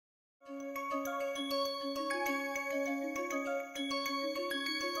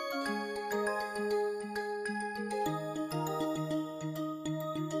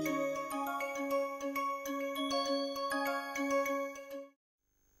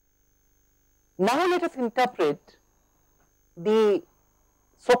Now let us interpret the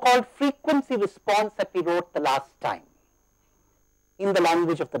so-called frequency response that we wrote the last time in the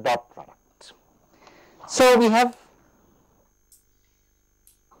language of the dot product. So we have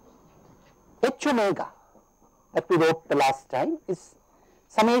h omega that we wrote the last time is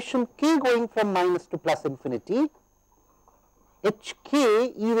summation k going from minus to plus infinity hk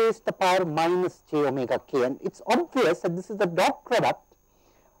e raised to the power minus j omega k, and it is obvious that this is the dot product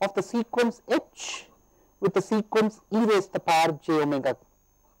of the sequence h with the sequence e raised to the power j omega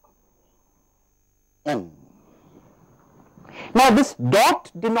n. Now this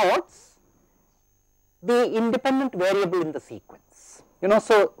dot denotes the independent variable in the sequence.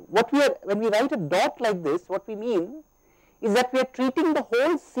 So what we are, when we write a dot like this, what we mean is that we are treating the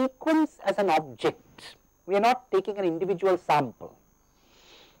whole sequence as an object. We are not taking an individual sample.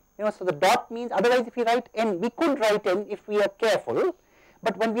 So the dot means, otherwise if we write n, we could write n if we are careful,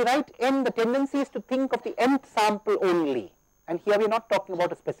 but when we write n, the tendency is to think of the nth sample only, and here we are not talking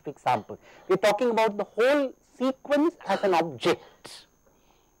about a specific sample. We are talking about the whole sequence as an object.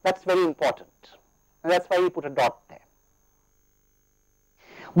 That is very important, and that is why we put a dot there.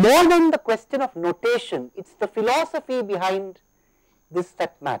 More than the question of notation, it is the philosophy behind this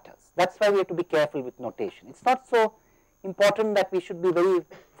that matters. That is why we have to be careful with notation. It is not so important that we should be very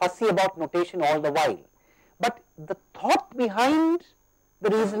fussy about notation all the while, but the thought behind the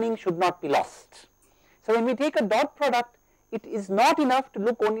reasoning should not be lost. So when we take a dot product, it is not enough to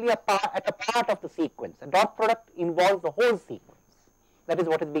look only at a part of the sequence. A dot product involves the whole sequence. That is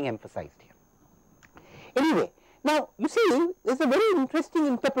what is being emphasized here. Anyway, now you see, there is a very interesting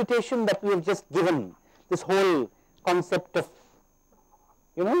interpretation that we have just given, this whole concept of,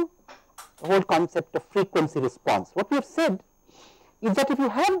 the whole concept of frequency response. What we have said is that if you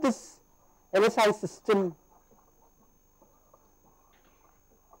have this LSI system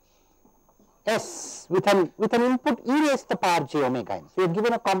S with an input e raised to the power j omega n, so you have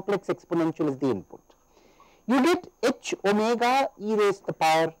given a complex exponential as the input, you get h omega e raised to the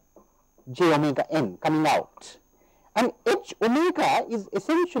power j omega n coming out, and h omega is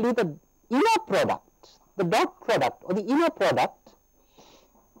essentially the inner product, the dot product or the inner product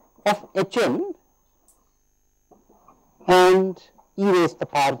of hn and e raised to the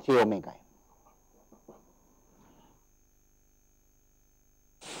power j omega n.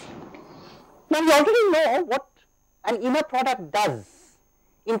 Now we already know what an inner product does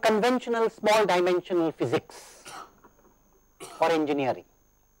in conventional small dimensional physics or engineering.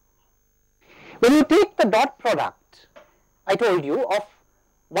 When you take the dot product, I told you, of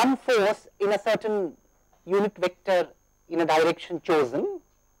one force in a certain unit vector in a direction chosen,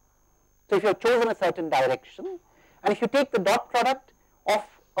 so if you have chosen a certain direction, and if you take the dot product of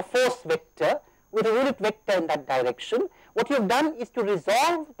a force vector with a unit vector in that direction, what you have done is to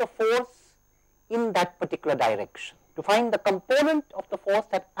resolve the force in that particular direction, to find the component of the force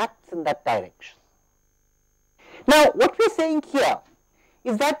that acts in that direction. Now what we are saying here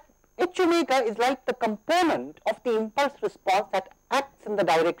is that h omega is like the component of the impulse response that acts in the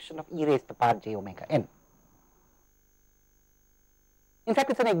direction of e raised to the power j omega n. In fact,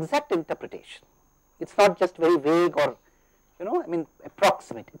 it is an exact interpretation. It is not just very vague or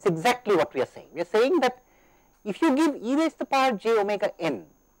approximate. It is exactly what we are saying. We are saying that if you give e raised to the power j omega n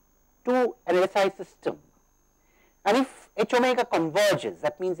to an LSI system, and if h omega converges,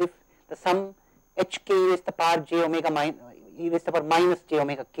 that means if the sum hk e raised to the power j omega e raised to the power minus j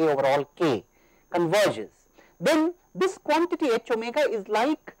omega k over all k converges, then this quantity h omega is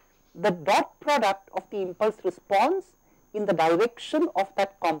like the dot product of the impulse response in the direction of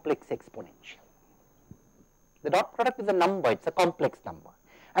that complex exponential. The dot product is a number, it is a complex number.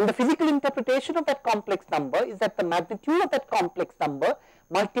 And the physical interpretation of that complex number is that the magnitude of that complex number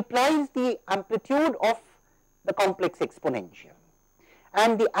multiplies the amplitude of the complex exponential,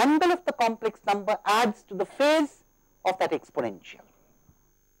 and the angle of the complex number adds to the phase of that exponential.